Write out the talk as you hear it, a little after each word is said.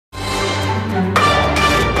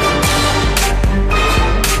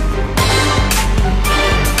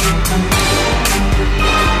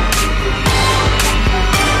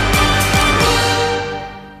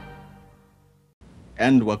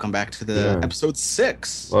and welcome back to the episode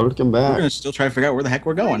 6. Welcome back. We're gonna still try to figure out where the heck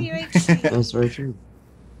we're going. UHC. That's very true.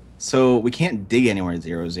 So we can't dig anywhere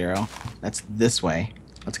 0-0. That's this way.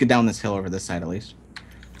 Let's get down this hill over this side at least.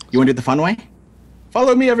 You want to do it the fun way?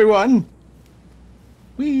 Follow me, everyone.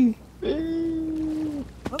 Whee!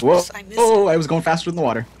 Oops, Whoa! I missed Oh, it. I was going faster than the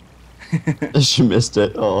water. She missed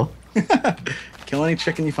it. Oh, Kill any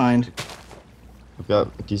chicken you find. I've got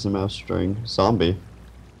a decent amount of string. Zombie.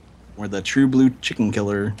 We're the true blue chicken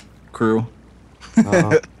killer crew.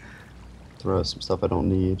 Throw out some stuff I don't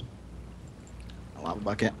need. A lava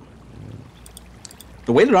bucket.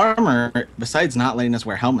 The weighted armor, besides not letting us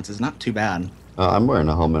wear helmets, is not too bad. I'm wearing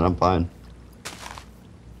a helmet. I'm fine.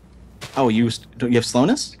 Oh, don't you have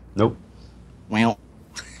slowness? Nope. Well.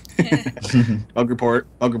 Bug report.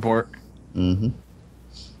 Bug report. Mm-hmm.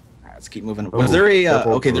 Alright, let's keep moving. Oh, Was there a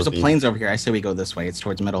okay, there's a ravine. plains over here. I say we go this way. It's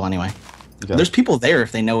towards the middle anyway. Okay. There's people there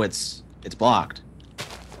if they know it's blocked.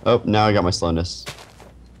 Oh, now I got my slowness.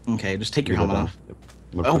 Okay, just take your Hold helmet on. off. Yep.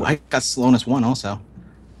 I'm gonna Oh, put I got slowness 1 also.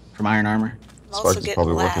 From iron armor. I'm also Sparks is getting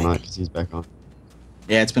probably lag. working on it because he's back on.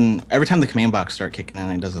 Yeah, it's been every time the command box start kicking in,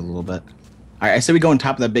 it does it a little bit. Alright, I say we go on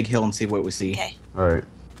top of that big hill and see what we see. Okay. All right.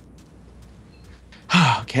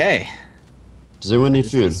 Okay. Does anyone need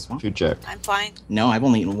Is food? this one? Food check. I'm fine. No, I've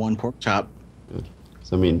only eaten 1 pork chop. Good.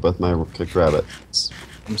 So I'm eating both my cooked rabbits.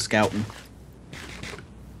 I'm scouting.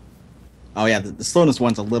 Oh yeah, the slowness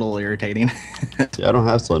 1's a little irritating. See, I don't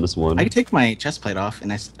have slowness 1. I can take my chest plate off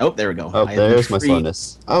and oh, there we go. Oh, there's my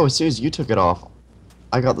slowness. Oh, as soon as you took it off,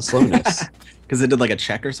 I got the slowness. Because it did like a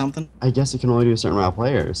check or something? I guess it can only do a certain amount of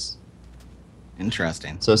players.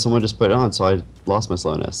 Interesting. So someone just put it on, so I lost my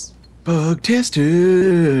slowness. Bug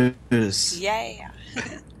testers. Yeah.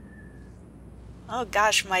 Oh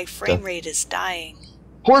gosh, my frame rate is dying.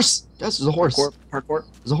 Horse! Yes, there's a horse. Parkour.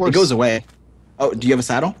 There's a horse. It goes away. Oh, do you have a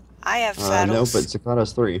saddle? I have No, saddles. but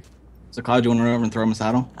Zakato's 3. So Cloud, do you want to run over and throw him a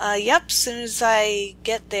saddle? Yep, soon as I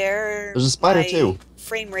get there. There's a spider, my too.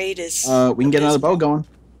 Frame rate is. We can get another bow going.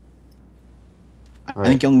 I Alright.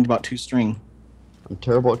 think you'll need about 2 string. I'm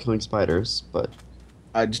terrible at killing spiders, but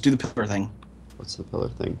Just do the pillar thing. what's the pillar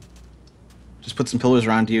thing? Just put some pillars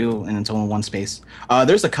around you, and it's only 1 space.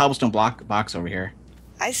 There's a cobblestone box over here,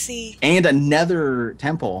 I see. and another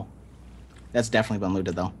temple. That's definitely been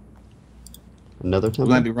looted though. Another We temple?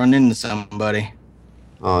 might be running into somebody.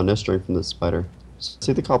 Oh, no string from this spider.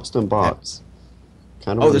 See the cobblestone box?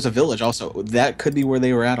 Kind of. Oh, there's a village also. That could be where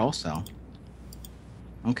they were at also.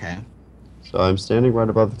 Okay. So I'm standing right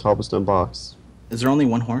above the cobblestone box. Is there only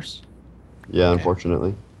 1 horse? Yeah, Okay.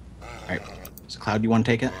 unfortunately. Alright. So Cloud, you want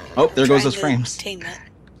to take it? Oh, there goes those Trying to frames. tame it.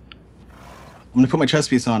 I'm gonna put my chest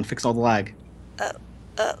piece on, fix all the lag.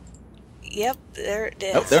 Yep, there it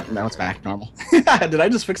is. Oh, there. Now it's back normal. Did I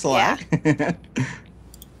just fix the lag?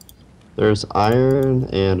 There's iron,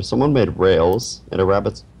 and someone made rails, and a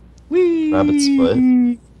rabbit's Whee!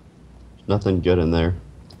 foot. Nothing good in there.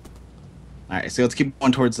 Alright, so let's keep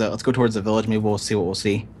going towards let's go towards the village. Maybe we'll see what we'll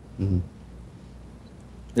see. Hmm.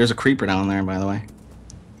 There's a creeper down there, by the way.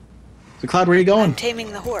 So Cloud, where are you I'm going?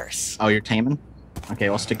 taming the horse. Oh, you're taming? Okay,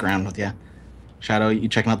 I'll stick around with you. Shadow, you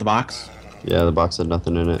checking out the box? Yeah, the box had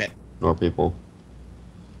nothing in it. Okay. Nor people.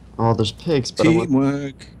 Oh, there's pigs, but I want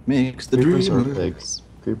Teamwork makes the creepers dream or work. pigs.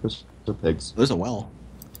 Creepers or pigs. There's a well.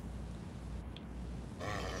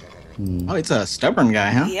 Hmm. Oh, it's a stubborn guy,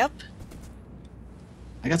 huh? Yep.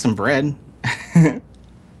 I got some bread.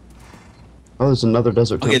 Oh, there's another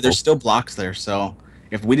desert temple. Okay, there's still blocks there, so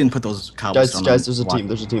if we didn't put those cobblestone Guys, there's a block- team,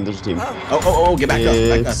 there's a team, there's a team. Oh. Oh, get back up,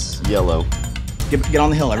 back up. It's yellow. Get on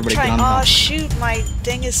the hill, everybody get Trying. on the Oh hill. shoot, my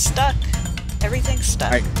thing is stuck. Everything's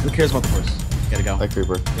stuck. Alright, who cares about the horse? Gotta go. Hi,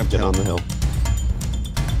 Creeper. Yep, Get on the hill.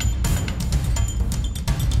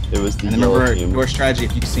 It was the And yellow remember, team. your strategy,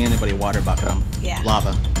 if you see anybody water bucket them. Yeah.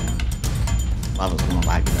 Lava. Lava's a little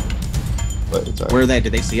laggy though. But it's alright. Where are they?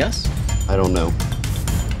 Did they see us? I don't know.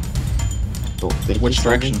 Don't think Which he saw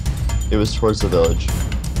direction? me. It was towards the village.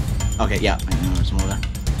 Okay, yeah, I know there's some over there.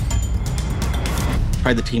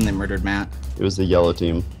 Probably the team that murdered Matt. It was the yellow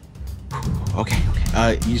team. Okay.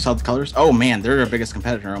 You saw the colors? Oh man, they're our biggest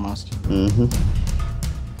competitor almost.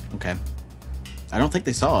 Mm-hmm. Okay. I don't think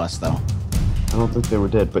they saw us though. I don't think they were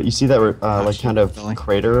dead, but you see that like shit, kind of really?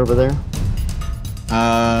 crater over there?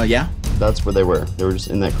 Yeah. That's where they were. They were just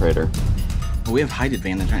in that crater. Well, we have height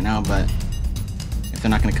advantage right now, but if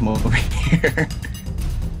they're not gonna come over here.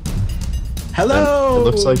 Hello! And it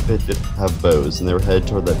looks like they did have bows, and they were headed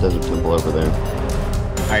toward that desert temple over there.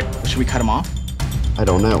 Alright, should we cut them off? I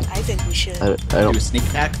don't know. I think we should. I Do don't. a sneak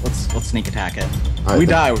attack? Let's sneak attack it. Alright, We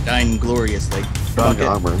then. die, we're dying gloriously. Strong Bucket.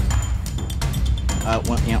 armor.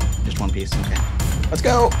 Just 1 piece, okay. Let's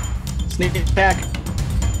go! Sneak attack!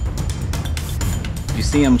 you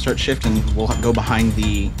see him, start shifting. We'll go behind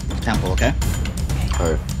the temple, okay?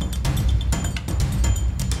 Alright.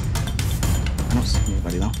 I don't see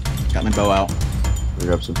anybody though. Got my bow out. We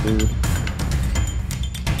grab some food.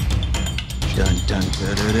 Dun dun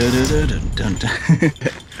dun dun dun dun dun dun.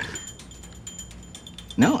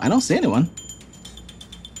 No, I don't see anyone.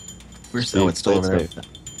 We're still, it's still over there.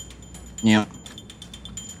 Yeah.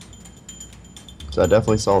 So I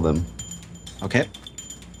definitely saw them. Okay.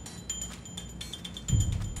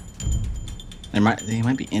 They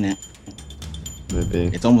might be in it. Maybe.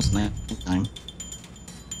 It's almost night time.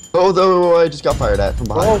 Oh, though I just got fired at from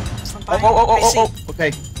behind. From behind. Oh.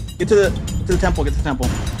 Okay. Get to the temple. Get to the temple.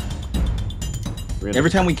 Every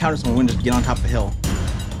time we counter someone, we just get on top of the hill.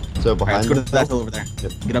 So All right, behind. let's go to that hill over there.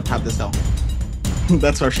 Yep. Get up top of this hill.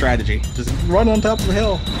 That's our strategy. Just run on top of the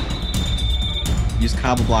hill. Use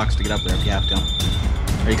cobble blocks to get up there if you have to.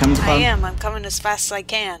 Are you coming to I am. I'm coming as fast as I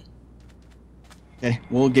can. Okay,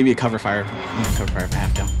 we'll give you a cover fire. Cover fire if I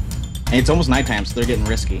have to. And it's almost nighttime, so they're getting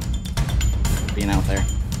risky being out there.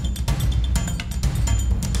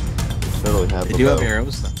 Totally have They do have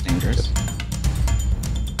arrows. That's dangerous. Yep.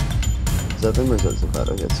 Is that them or is that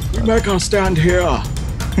Zapata? I guess. We're not gonna stand here. Oh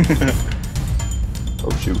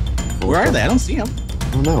shoot. Where are they? I don't see them.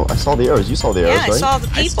 Oh no, I saw the arrows. You saw the arrows, Yeah, I right? saw the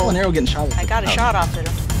I saw people. an arrow getting shot. I got a shot off at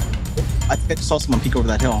him. I think I just saw someone peek over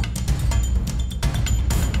that hill.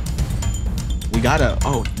 We gotta.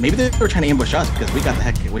 Oh, maybe they were trying to ambush us because we got the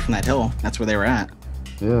heck away from that hill. That's where they were at.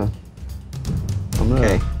 Yeah. I'm gonna.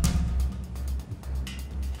 Okay.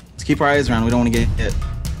 Let's keep our eyes around. We don't want to get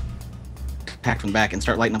attacked from the back and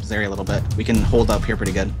start lighting up this area a little bit. We can hold up here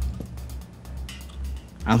pretty good.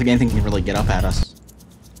 I don't think anything can really get up at us.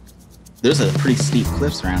 There's a pretty steep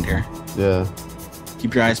cliffs around here. Yeah.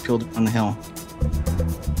 Keep your eyes peeled on the hill.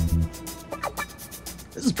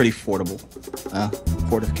 This is pretty fordable.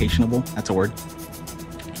 Fortificationable. That's a word.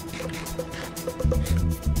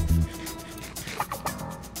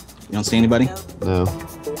 You don't see anybody? No.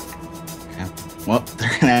 Okay. Well,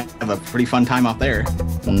 they're gonna have a pretty fun time out there.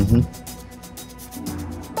 Mm-hmm.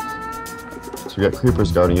 So we got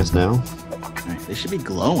creepers guarding us now. Alright, they should be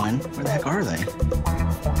glowing. Where the heck are they?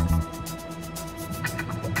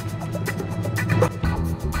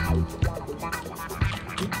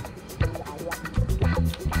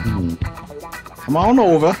 Come on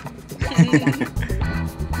over.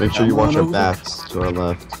 Make sure you watch our backs to our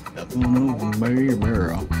left.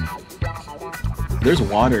 There's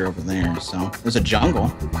water over there, so there's a jungle.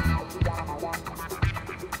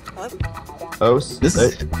 What? Oh,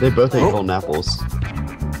 they both ate Oh. golden apples.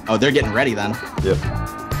 Oh, they're getting ready then. Yep.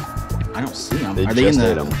 I don't see them. They Are just they in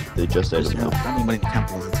the? ate them. They just ate them. I don't think anybody in the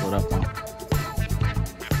temple is lit up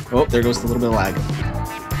though. Oh, there goes a little bit of lag.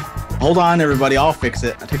 Hold on, everybody. I'll fix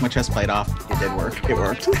it. I took my chest plate off. It did work. It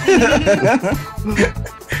worked.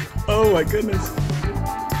 Oh my goodness.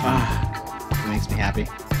 Ah, it makes me happy.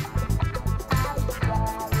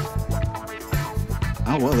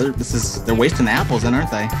 Oh well, they're wasting the apples, then, aren't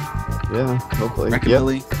they? Yeah, hopefully.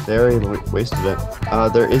 Rockabilly. Yep, they already wasted it.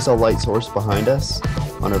 There is a light source behind us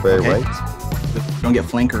on our very Okay. right. Don't get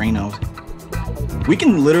flankerinos. We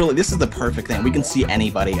can literally. This is the perfect thing. We can see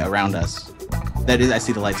anybody around us. That is. I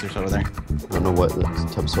see the light source over there. I don't know what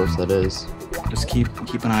type of source that is. Just keep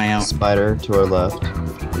an eye out. Spider to our left.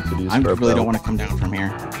 We could use I for a really bow. don't want to come down from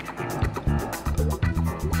here.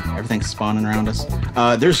 Everything's spawning around us.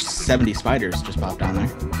 There's 70 spiders just popped down there.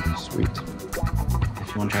 Sweet.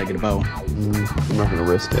 If you want to try to get a bow. I'm not gonna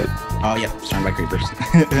risk it. Oh yeah, surrounded by creepers.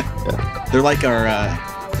 Yeah. They're like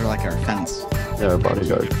our fence. Yeah, our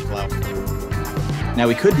bodyguard. Wow. Now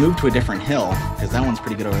we could move to a different hill because that one's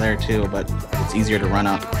pretty good over there too, but it's easier to run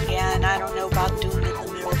up. Yeah, and I don't know about doing it in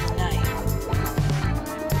the middle of the night.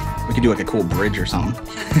 We could do like a cool bridge or something.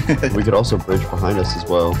 We could also bridge behind us as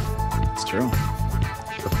well. It's true.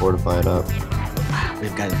 Or fortify it up.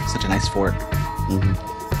 We've got such a nice fort.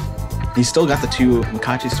 Mm-hmm. He's still got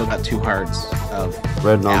Mikachi's still got 2 hearts of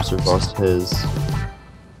Red Monster apples. lost his.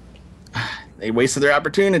 They wasted their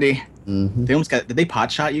opportunity. Mm-hmm. They almost got. Did they pot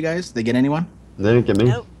shot you guys? Did they get anyone? They didn't get me.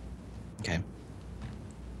 Nope. Okay.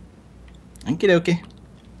 Okie dokie.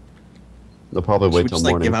 They'll probably Should wait we till just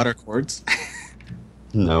like morning. give out our cords?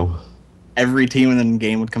 No. Every team in the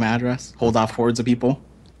game would come after us. Hold off hordes of people.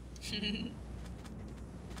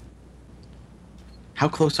 How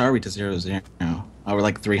close are we to 0-0? Oh, we're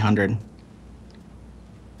like 300.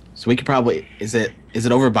 So we could probably. Is it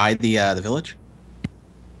over by the village?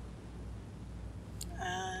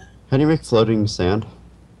 How do you make floating sand?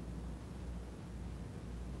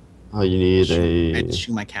 Oh, you need I'd a.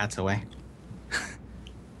 shoo my cats away.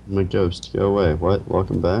 My ghost, go away. What?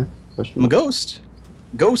 Welcome back? Question I'm a ghost.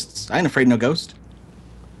 Ghosts. I ain't afraid of no ghost.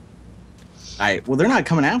 Alright, well, they're not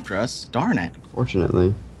coming after us. Darn it.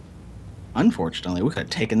 Fortunately. Unfortunately, we could have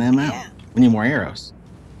taken them out. Yeah. We need more arrows.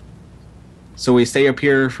 So we stay up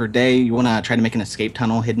here for a day. You want to try to make an escape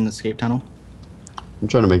tunnel, hidden escape tunnel? I'm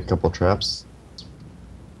trying to make a couple traps.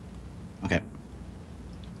 Okay.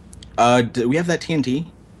 Do we have that TNT?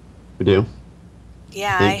 We do.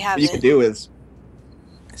 Yeah, I have What you it. could do is,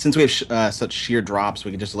 since we have such sheer drops,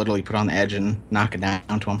 we could just literally put on the edge and knock it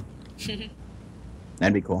down to them.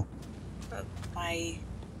 That'd be cool.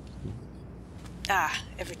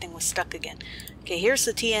 Everything was stuck again. Okay, here's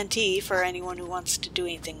the TNT for anyone who wants to do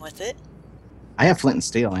anything with it. I have flint and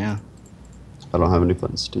steel, yeah. I don't have any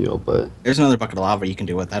flint and steel, but... There's another bucket of lava you can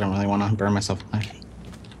do with. I don't really want to burn myself alive.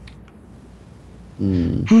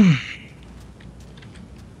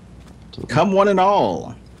 Come one and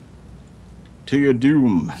all. To your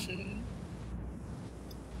doom.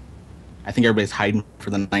 I think everybody's hiding for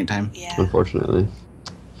the nighttime. Yeah. Unfortunately.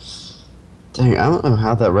 Dang, I don't know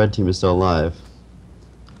how that red team is still alive.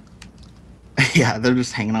 Yeah, they're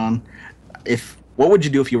just hanging on. What would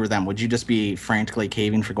you do if you were them? Would you just be frantically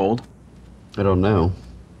caving for gold? I don't know.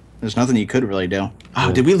 There's nothing you could really do. Oh,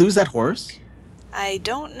 Yeah. did we lose that horse? I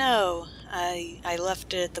don't know. I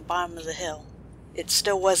left it at the bottom of the hill. It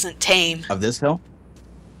still wasn't tame. Of this hill?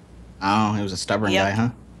 Oh, he was a stubborn Yep. guy, huh?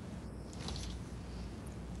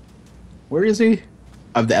 Where is he?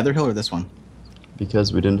 Of the other hill or this one?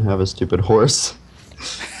 Because we didn't have a stupid horse.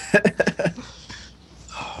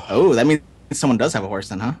 Oh, that means someone does have a horse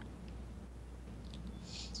then, huh?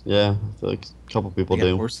 Yeah, I feel like a couple people They got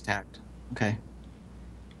do. horse attacked. Okay.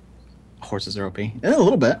 Horses are OP. Yeah, a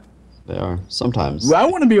little bit. They are. Sometimes. Well, I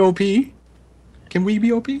want to be OP. Can we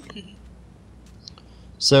be OP?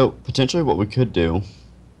 So, potentially what we could do...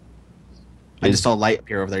 I just saw light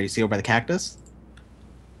appear over there. You see over by the cactus?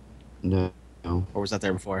 No. Or was that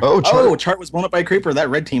there before? Oh, Chart. Oh, Chart was blown up by a creeper. That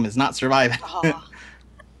red team is not surviving. Oh,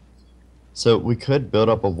 So, we could build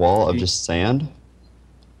up a wall of just sand.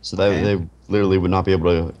 So that Okay. they literally would not be able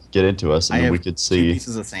to get into us, I and then have we could 2 see...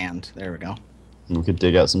 pieces of sand. There we go. We could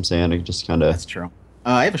dig out some sand and just kind of... That's true.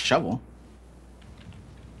 I have a shovel.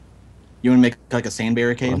 You want to make like a sand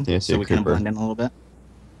barricade I think I see so a we kind of creeper. blend in a little bit?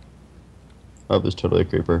 Oh, there's totally a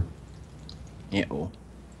creeper. Yeah. Oh.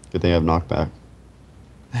 Good thing I have knockback.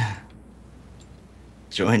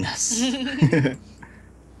 Join us.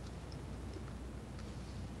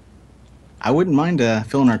 I wouldn't mind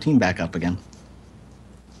filling our team back up again.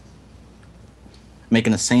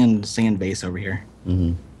 Making a sand base over here.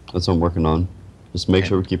 Mm-hmm. That's what I'm working on. Just make Okay.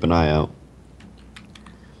 sure we keep an eye out.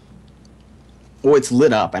 Well, it's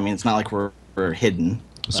lit up. I mean, it's not like we're hidden.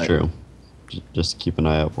 It's but true. Just keep an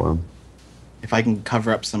eye out for them. If I can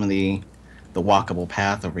cover up some of the walkable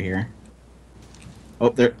path over here. Oh,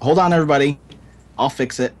 there. Hold on, everybody. I'll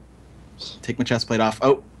fix it. Take my chest plate off.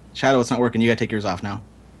 Oh, Shadow, it's not working. You gotta take yours off now.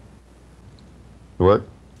 It work?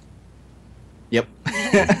 Yep.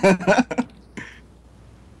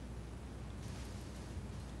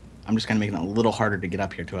 I'm just kind of making it a little harder to get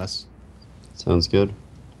up here to us. Sounds good.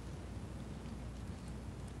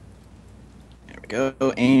 There we go.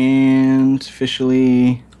 And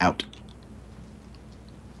officially out.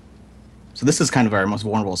 So this is kind of our most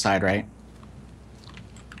vulnerable side, right?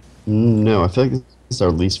 No, I feel like this is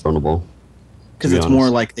our least vulnerable. Because be it's more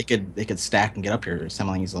honest. like they could stack and get up here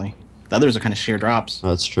semi easily. The others are kind of sheer drops.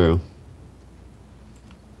 That's true.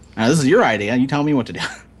 Now, this is your idea. You tell me what to do.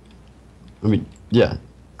 I mean, yeah.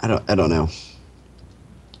 I don't know.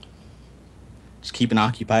 Just keeping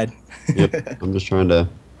occupied. Yep. I'm just trying to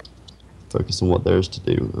focus on what there's to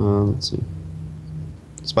do. Let's see.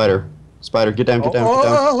 Spider, get down, get down, get down.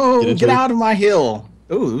 Oh, into get it. out of my hill.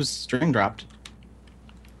 Ooh, it was string dropped.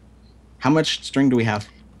 How much string do we have?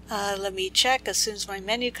 let me check as soon as my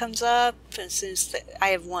menu comes up. As soon as I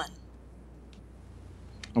have 1.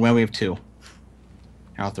 Well, we have 2. Here,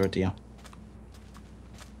 I'll throw it to you.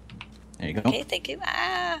 There you go. Okay, thank you.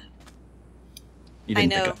 Ah, You I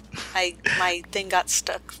didn't pick know. up. My thing got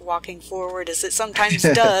stuck walking forward, as it sometimes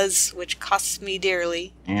does, which costs me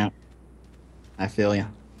dearly. Yeah. I feel you.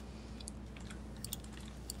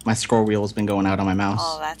 My scroll wheel's been going out on my mouse.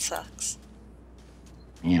 Oh, that sucks.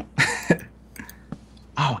 Yeah.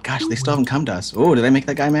 Oh, gosh, they still haven't come to us. Oh, did I make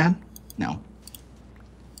that guy mad? No.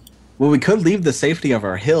 Well, we could leave the safety of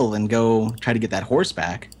our hill and go try to get that horse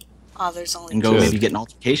back. Oh, there's only And go 2. maybe get an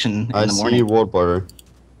altercation in I the see morning. world border.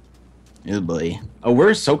 Oh, boy. Oh,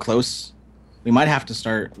 we're so close. We might have to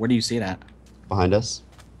start... Where do you see it at? Behind us.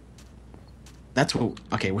 That's what...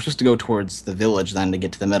 Okay, we're supposed to go towards the village then to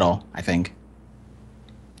get to the middle, I think.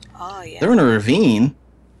 Oh, yeah. They're in a ravine.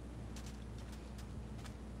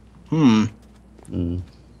 Hmm. Mm.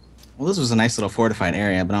 Well, this was a nice little fortified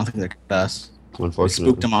area, but I don't think they're us. We Unfortunately.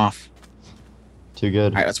 spooked them off. Too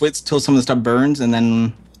good. Alright, let's wait till some of the stuff burns, and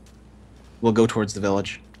then we'll go towards the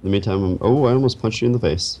village. In the meantime, oh, I almost punched you in the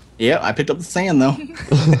face. Yeah, I picked up the sand, though.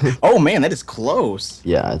 Oh, man, that is close.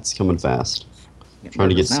 Yeah, it's coming fast. Getting Trying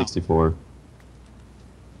to get nervous now. 64.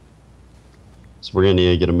 So we're gonna need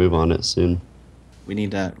to get a move on it soon. We need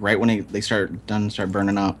to, right when they start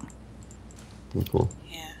burning up. Oh, cool.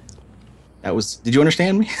 Yeah. That was, did you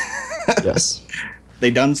understand me? Yes. They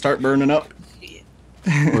done start burning up.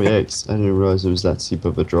 Oh, yikes. I didn't realize it was that steep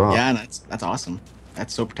of a drop. Yeah, and that's awesome.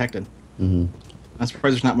 That's so protected. Mm-hmm. I'm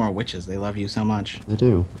surprised there's not more witches. They love you so much. I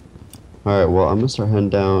do. Alright, well, I'm gonna start heading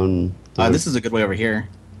down. This is a good way over here.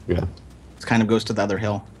 Yeah. It kind of goes to the other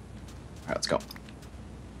hill. Alright, let's go.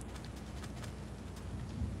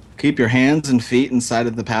 Keep your hands and feet inside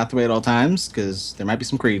of the pathway at all times, because there might be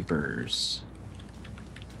some creepers.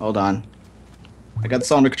 Hold on. I got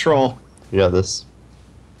this under control. You got this.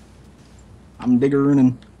 I'm digging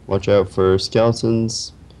and... Watch out for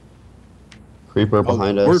skeletons. Creeper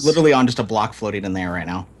behind us. We're literally on just a block floating in there right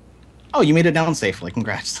now. Oh, you made it down safely.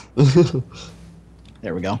 Congrats.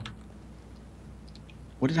 There we go.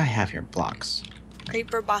 What did I have here? Blocks.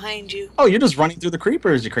 Creeper behind you. Oh, you're just running through the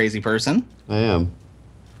creepers, you crazy person. I am.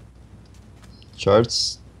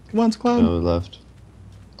 Charts. Come on, Cloud. No, left.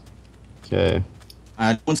 Okay.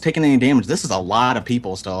 No one's taking any damage. This is a lot of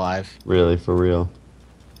people still alive. Really, for real.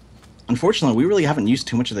 Unfortunately, we really haven't used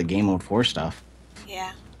too much of the game mode 4 stuff.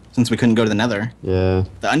 Yeah. Since we couldn't go to the nether. Yeah.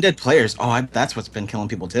 The undead players, that's what's been killing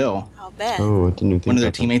people too. I'll bet. Oh, I didn't even think One of their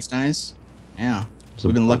about that. teammates dies. Yeah. So-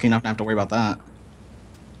 We've been lucky enough not to have to worry about that.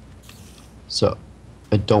 So,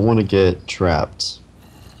 I don't want to get trapped.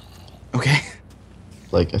 Okay.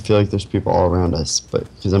 Like, I feel like there's people all around us, but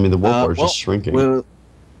because I mean the wolf is just shrinking. We'll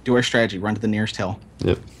do our strategy. Run to the nearest hill.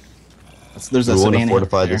 Yep. There's a We want to savannah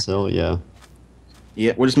fortify there. this hill, yeah,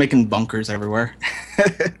 Yeah, we're just making bunkers everywhere.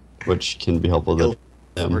 which can be helpful to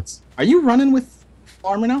them. Are you running with full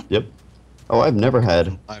armor now? Yep. Oh, I've never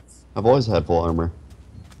had. I've always had full armor.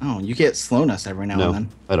 Oh, you get slowness every now and No, then.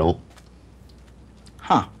 I don't.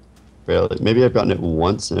 Huh. Barely. Maybe I've gotten it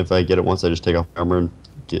once, and if I get it once, I just take off armor and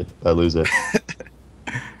I lose it.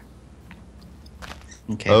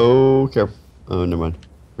 Okay. Oh, careful. Oh, never mind.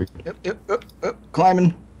 Yep.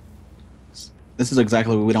 Climbing. This is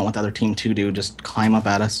exactly what we don't want the other team to do. Just climb up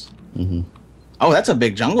at us. Mm-hmm. Oh, that's a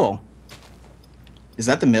big jungle. Is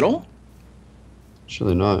that the middle?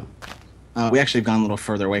 Surely not. We actually have gone a little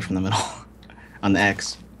further away from the middle. On the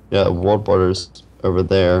X. Yeah, world borders over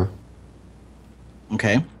there.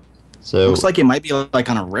 Okay. So Looks like it might be like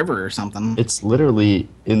on a river or something. it's literally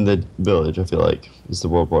in the village. I feel like is the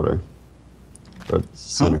world border. Or the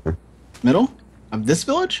center. Middle? Of this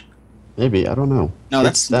village? Maybe, I don't know. No,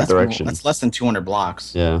 It's that direction. That's less than 200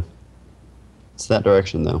 blocks. Yeah. It's that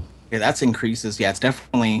direction though. Okay, that's increases. Yeah, it's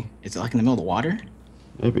definitely... Is it like in the middle of the water?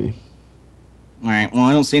 Maybe. Alright, well,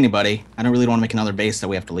 I don't see anybody. I don't really want to make another base, so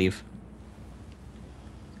we have to leave.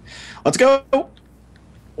 Let's go!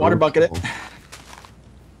 Water bucket it.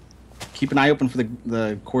 Keep an eye open for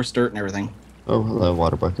the coarse dirt and everything. Oh, hello,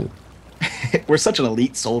 water bucket. We're such an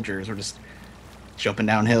elite soldiers. We're just jumping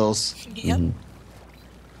down hills. Yep. Mhm.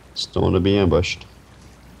 Just don't want to be ambushed.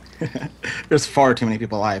 There's far too many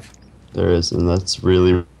people alive. There is, and that's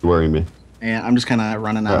really worrying me. And I'm just kind of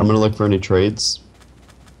running Alright, out. I'm gonna look for any trades.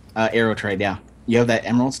 Arrow trade, yeah. You have that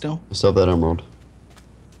emerald still? I still have that emerald.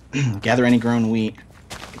 Gather any grown wheat.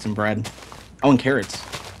 Get some bread. Oh, and carrots.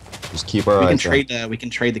 Just keep our We can eyes out. trade. We can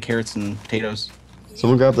trade the carrots and potatoes.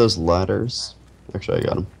 Someone grab those ladders. Actually, I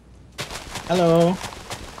got them. Hello.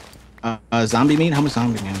 Zombie meat? How much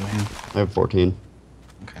zombie meat do I have? I have 14.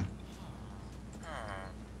 Okay.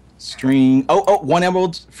 String. Oh, 1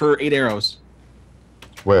 emerald for 8 arrows.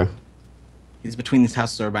 Where? He's between these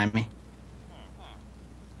houses or by me.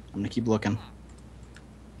 I'm gonna keep looking.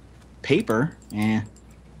 Paper? Eh.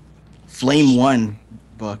 Flame 1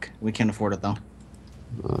 book. We can't afford it though.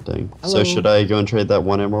 Oh, dang. Hello. So should I go and trade that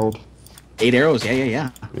 1 emerald? 8 arrows? Yeah. Yeah.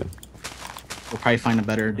 We'll probably find a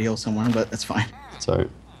better deal somewhere, but that's fine. It's alright.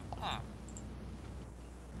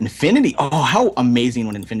 Infinity. Oh, how amazing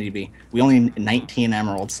would Infinity be? We only need 19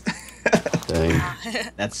 emeralds. Dang.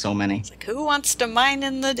 That's so many. It's like, who wants to mine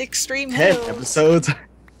in the extreme 10 hills? episodes.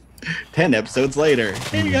 10 episodes later.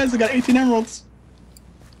 Hey, you guys, I got 18 emeralds.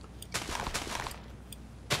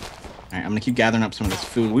 Alright, I'm gonna keep gathering up some of this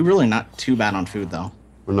food. We're really not too bad on food, though.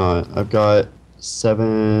 We're not. I've got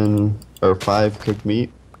 5 cooked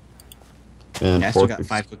meat. And Yeah, I 4 still got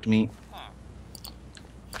 5 cooked meat.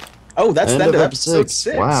 Oh, that's the end of episode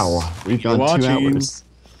 6. Wow. We've gone 2 watching. hours.